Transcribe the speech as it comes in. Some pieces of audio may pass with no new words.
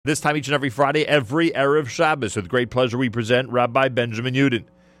This time each and every Friday, every Erev Shabbos. With great pleasure, we present Rabbi Benjamin Yudin,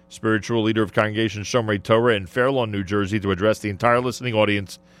 spiritual leader of Congregation Shomrei Torah in Fair Lawn, New Jersey, to address the entire listening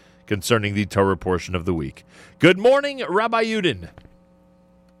audience concerning the Torah portion of the week. Good morning, Rabbi Yudin.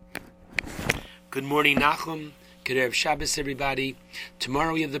 Good morning, Nachum. Good Erev Shabbos, everybody.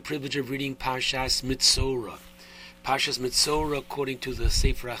 Tomorrow we have the privilege of reading Parshas Mitzorah. Parshas Mitzorah, according to the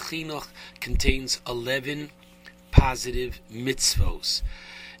Sefer HaChinuch, contains 11 positive mitzvos.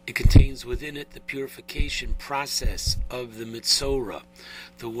 It contains within it the purification process of the Mitzorah,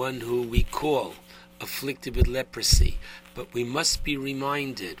 the one who we call afflicted with leprosy. But we must be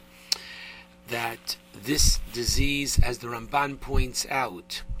reminded that this disease, as the Ramban points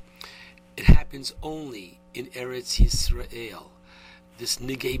out, it happens only in Eretz Yisrael. This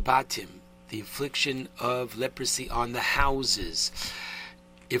Nigei Batim, the affliction of leprosy on the houses.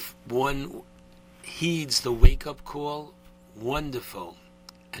 If one heeds the wake-up call, wonderful,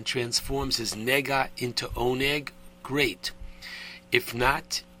 and transforms his nega into oneg, great. If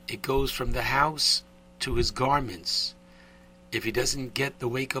not, it goes from the house to his garments. If he doesn't get the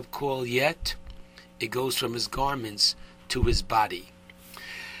wake-up call yet, it goes from his garments to his body.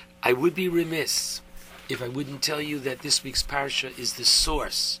 I would be remiss if I wouldn't tell you that this week's parsha is the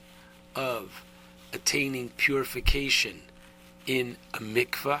source of attaining purification in a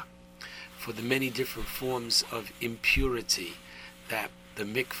mikvah for the many different forms of impurity that the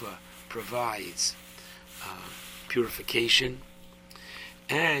mikvah provides purification.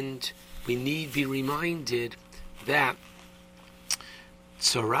 And we need be reminded that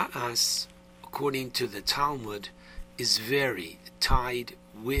tzora'as, according to the Talmud, is very tied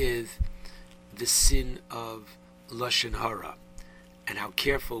with the sin of Lashon Hara, and how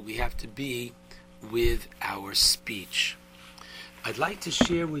careful we have to be with our speech. I'd like to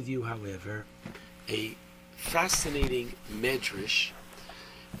share with you, however, a fascinating medrash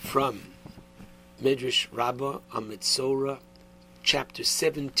from Medrash Rabbah on Mitzorah, chapter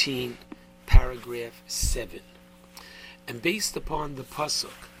 17, paragraph 7. And based upon the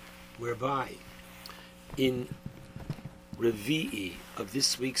pasuk, whereby in Revi'i of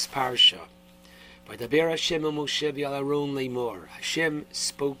this week's parsha, Vaydaber Hashem el Moshe v'al Aaron leimor, Hashem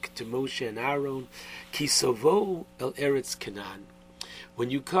spoke to Moshe and Aaron, Ki sovo el Eretz Canaan,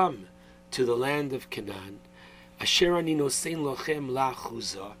 when you come to the land of Canaan, Asher ani nosein lochem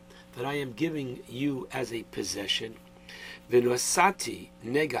la'achuzah, that I am giving you as a possession, v'nosati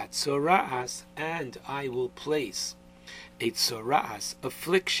negat tzora'as, and I will place a tzora'as,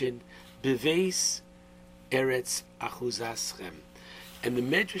 affliction, beveis eretz achuzaschem. And the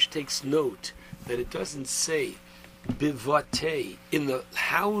Medrash takes note that it doesn't say bivate, in the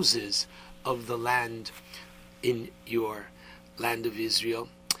houses of the land, in your land of Israel,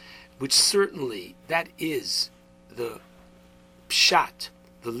 which certainly that is the pshat,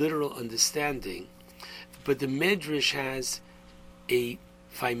 the literal understanding, but the Medrash has a,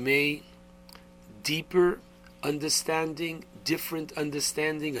 if I may, deeper understanding, different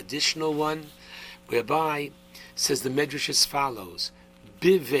understanding, additional one, whereby says the Medrash as follows: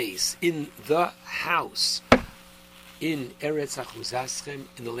 Bives, in the house, in Eretz Achuzaschem,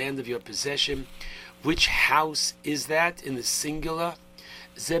 in the land of your possession. Which house is that in the singular?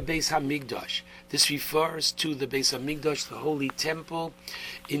 Ze Beis HaMikdash. This refers to the Beis HaMikdash, the holy temple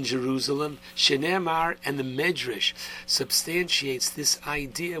in Jerusalem. Shenemar, and the Medrash substantiates this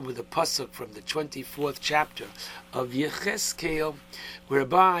idea with a pasuk from the 24th chapter of Yecheskel,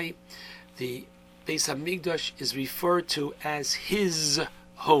 whereby the Beis HaMikdash is referred to as his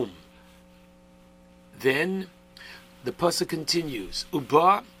home. Then the pasuk continues,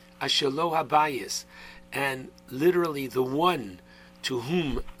 Uba Ashelo Habayis, and literally the one to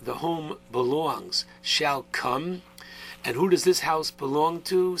whom the home belongs shall come. And who does this house belong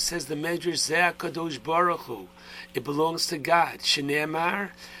to? Says the Medrash, Zeh Kadosh Baruch Hu. It belongs to God. Shenemar,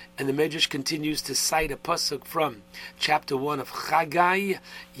 and the Medrash continues to cite a pasuk from chapter 1 of Chagai,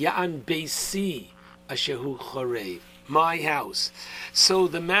 Ya'an Beisi Ashehu Chorev, my house. So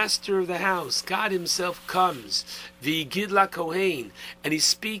the master of the house, God himself, comes, V'yigid la Kohen, and he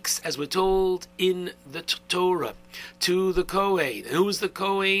speaks, as we're told in the Torah, to the Kohen. And who was the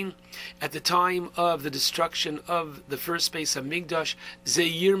Kohen at the time of the destruction of the first Beis HaMikdash?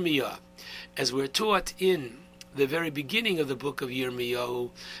 Yirmiyah, as we're taught in the very beginning of the book of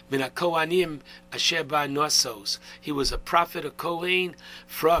Yirmiyahu, Min HaKohanim Asher Ba'anosos. He was a prophet, a Kohen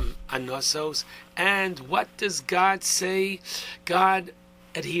from Anosos. And what does God say? God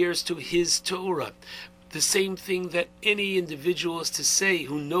adheres to his Torah. The same thing that any individual is to say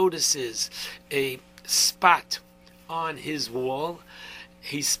who notices a spot on his wall.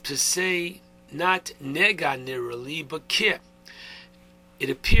 He's to say not nega nirali, but kir. it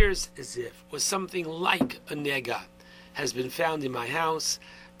appears as if, or something like a nega has been found in my house.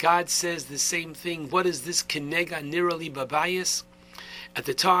 God says the same thing. What is this kenega nirali babayis? At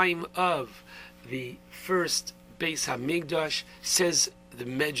the time of the first Beis Hamikdash, says the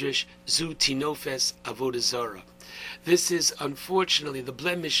Medrash, Zu Tinofes Avodah Zarah. This is unfortunately the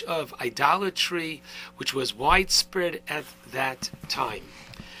blemish of idolatry, which was widespread at that time.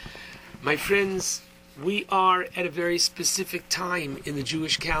 My friends, we are at a very specific time in the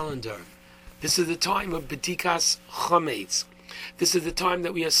Jewish calendar. This is the time of B'dikas Chametz. This is the time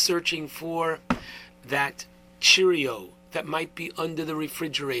that we are searching for that Cheerio that might be under the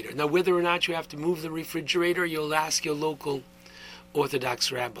refrigerator. Now, whether or not you have to move the refrigerator, you'll ask your local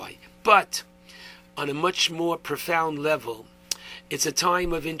Orthodox rabbi. But on a much more profound level, it's a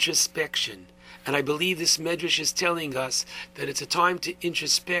time of introspection. And I believe this Medrash is telling us that it's a time to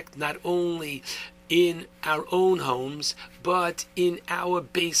introspect not only in our own homes, but in our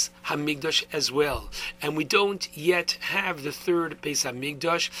Beis Hamikdash as well. And we don't yet have the third Beis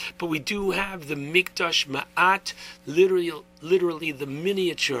Hamikdash, but we do have the Mikdash Ma'at, literally the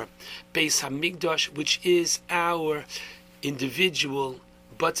miniature Beis Hamikdash, which is our individual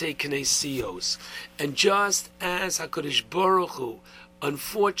Batei Knesios. And just as HaKadosh Baruch Hu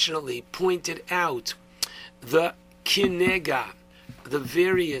unfortunately pointed out the kinega, the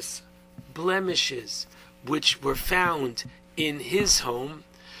various blemishes which were found in his home,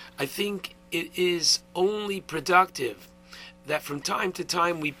 I think it is only productive that from time to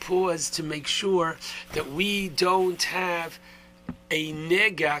time we pause to make sure that we don't have a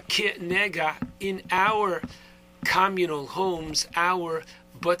nega in our communal homes, our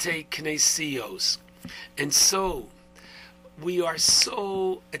Batei Knesios. And so we are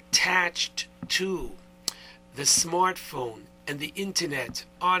so attached to the smartphone and the internet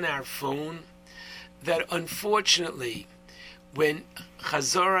on our phone that unfortunately when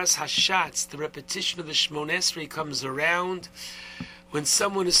Chazaras Hashatz, the repetition of the Shmon Esrei, comes around, when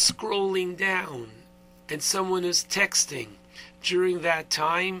someone is scrolling down and someone is texting during that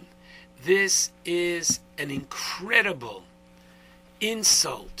time, this is an incredible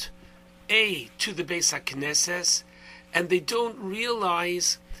insult, to the Beis HaKnesses, and they don't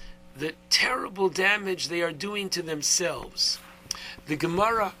realize the terrible damage they are doing to themselves. The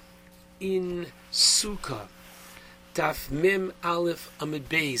Gemara in Sukkah, Daf Mem Aleph Amud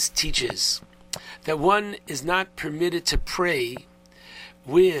Beis, teaches that one is not permitted to pray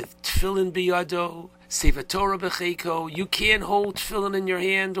with tefillin biyado, Sefer Torah b'cheiko. You can't hold tefillin in your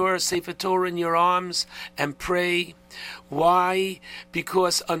hand or Sefer Torah in your arms and pray. Why?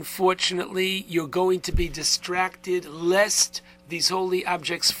 Because unfortunately you're going to be distracted lest these holy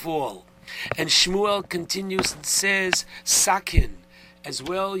objects fall. And Shmuel continues and says, Sakin, as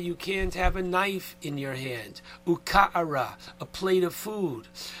well you can't have a knife in your hand, uka'ara, a plate of food,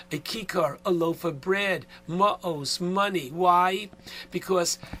 a kikar, a loaf of bread, ma'os, money. Why?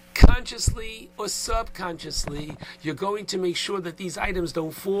 Because consciously or subconsciously, you're going to make sure that these items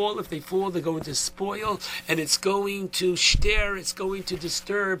don't fall. If they fall, they're going to spoil, and it's going to shter, it's going to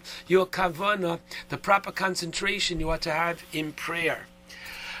disturb your kavana, the proper concentration you ought to have in prayer.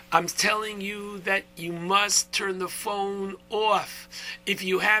 I'm telling you that you must turn the phone off. If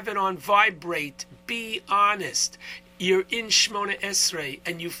you have it on vibrate, be honest. You're in Shmona Esrei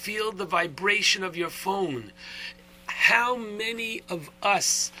and you feel the vibration of your phone. How many of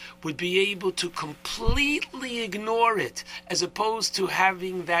us would be able to completely ignore it as opposed to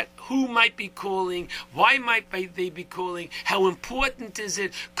having that who might be calling, why might they be calling, how important is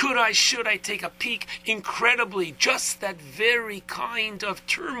it, should I take a peek? Incredibly, just that very kind of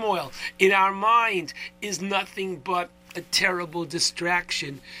turmoil in our mind is nothing but a terrible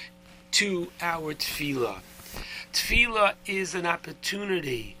distraction to our tefillah. Tefillah is an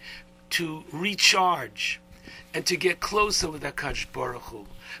opportunity to recharge and to get closer with HaKadosh Baruch Hu.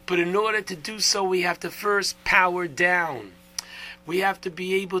 But in order to do so, we have to first power down. We have to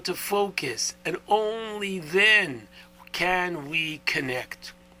be able to focus, and only then can we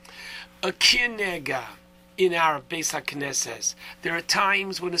connect. A kinega in our Beis HaKnesses. There are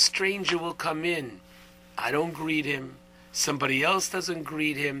times when a stranger will come in. I don't greet him. Somebody else doesn't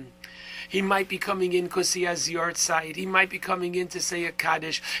greet him. He might be coming in because he has yahrzeit. He might be coming in to say a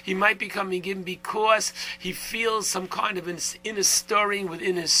Kaddish. He might be coming in because he feels some kind of an inner stirring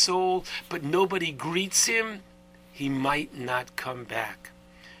within his soul, but nobody greets him. He might not come back.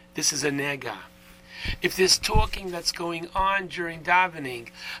 This is a nega. If there's talking that's going on during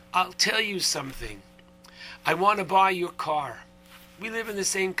davening, I'll tell you something. I want to buy your car. We live in the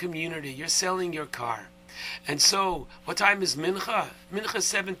same community. You're selling your car. And so, what time is Mincha? Mincha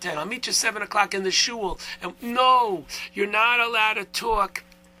 7:10. I'll meet you 7 o'clock in the shul. And no, you're not allowed to talk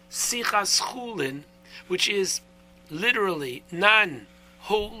Sichas Chulin, which is literally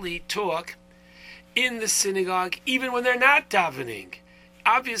non-holy talk, in the synagogue, even when they're not davening.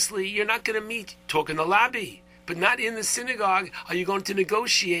 Obviously, you're not going to talk in the lobby, but not in the synagogue are you going to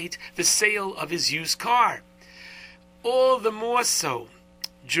negotiate the sale of his used car. All the more so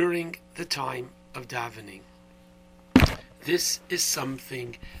during the time of davening. This is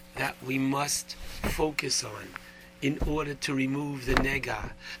something that we must focus on in order to remove the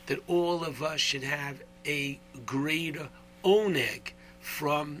nega, that all of us should have a greater oneg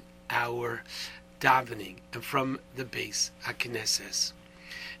from our davening and from the Beis HaKnesses.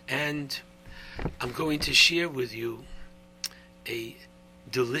 And I'm going to share with you a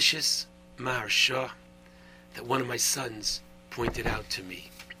delicious maharsha that one of my sons pointed out to me.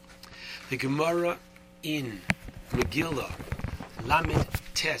 The Gemara in Megillah, Lamed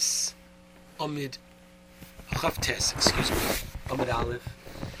Tes, Amid Aleph,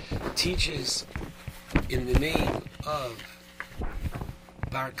 teaches in the name of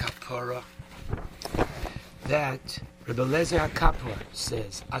Bar Kapara that Rebbe Lezer HaKapra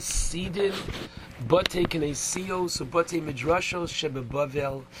says, Asidim Bate Knesios Bate Midrashos Shebe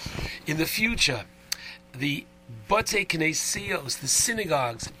Bavel. In the future, the Bate Knesios, the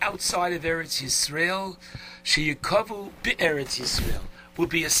synagogues outside of Eretz Yisrael, Sheyikavu Be'eretz Yisrael, will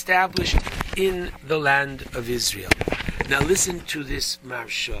be established in the land of Israel. Now listen to this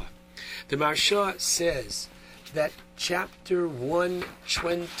maharsha. The maharsha says that chapter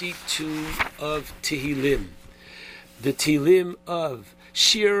 122 of Tehillim, the Tehillim of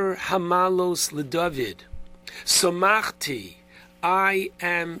Shir Hamalos LeDavid, Somachti, I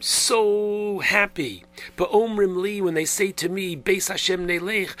am so happy. Ba'omrim li, when they say to me, Beis Hashem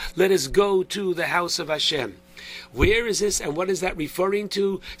Nelech, let us go to the house of Hashem. Where is this and what is that referring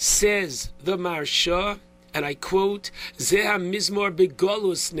to? Says the maharsha, and I quote, Zeha Mizmor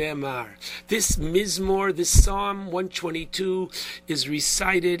Begolus Ne'amar. This Mizmor, this Psalm 122, is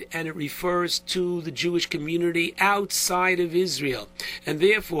recited and it refers to the Jewish community outside of Israel. And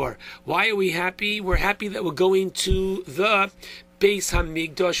therefore, why are we happy? We're happy that we're going to the Beis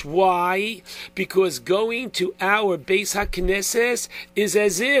HaMikdash. Why? Because going to our Beis HaKnesses is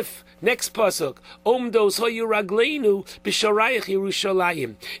as if, next pasuk, Omdos hoyu ragleinu b'sharayich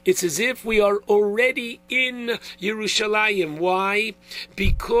Yerushalayim. It's as if we are already in Yerushalayim. Why?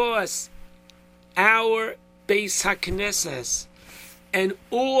 Because our Beis HaKnesses and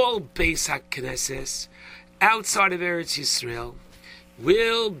all Beis HaKnesses outside of Eretz Yisrael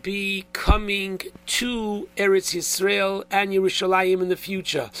will be coming to Eretz Yisrael and Yerushalayim in the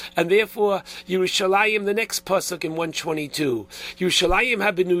future. And therefore, Yerushalayim, the next pasuk in 122, Yerushalayim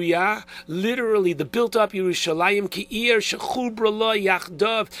habenuyah, literally the built-up Yerushalayim, ki'ir shechubra la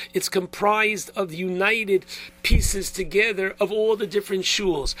yachdav, it's comprised of united pieces together of all the different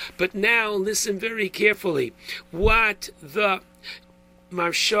shuls. But now, listen very carefully. What the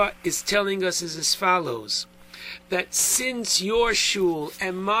maharsha is telling us is as follows, that since your shul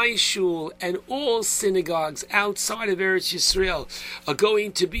and my shul and all synagogues outside of Eretz Yisrael are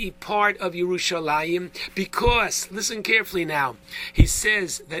going to be part of Yerushalayim, because, listen carefully now, he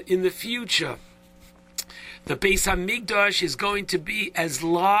says that in the future, the Beis HaMikdash is going to be as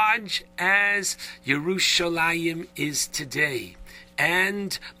large as Yerushalayim is today.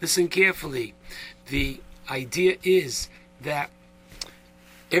 And, listen carefully, the idea is that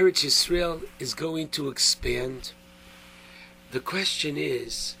Eretz Yisrael is going to expand. The question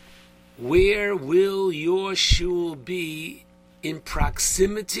is, where will your shul be in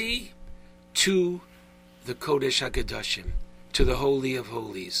proximity to the Kodesh HaKadoshim, to the Holy of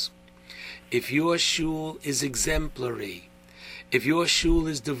Holies? If your shul is exemplary, if your shul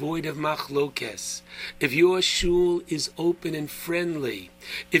is devoid of machlokes, if your shul is open and friendly,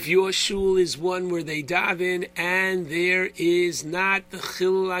 if your shul is one where they daven and there is not the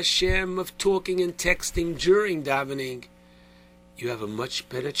chilul Hashem of talking and texting during davening, you have a much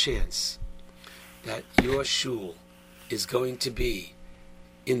better chance that your shul is going to be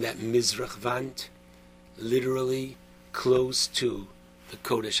in that Mizrach Vant, literally close to the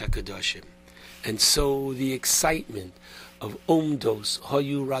Kodesh HaKadoshim. And so the excitement of Omdos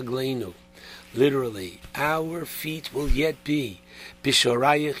Hoyu Ragleinu, literally, our feet will yet be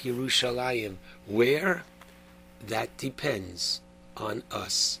B'Shorayich Yerushalayim. Where? That depends on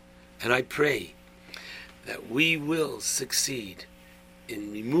us. And I pray that we will succeed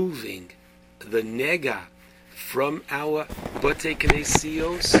in removing the nega from our Bate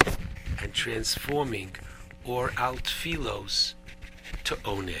Knesios and transforming or altfilos to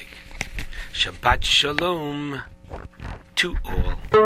oneg. Shabbat Shalom to all.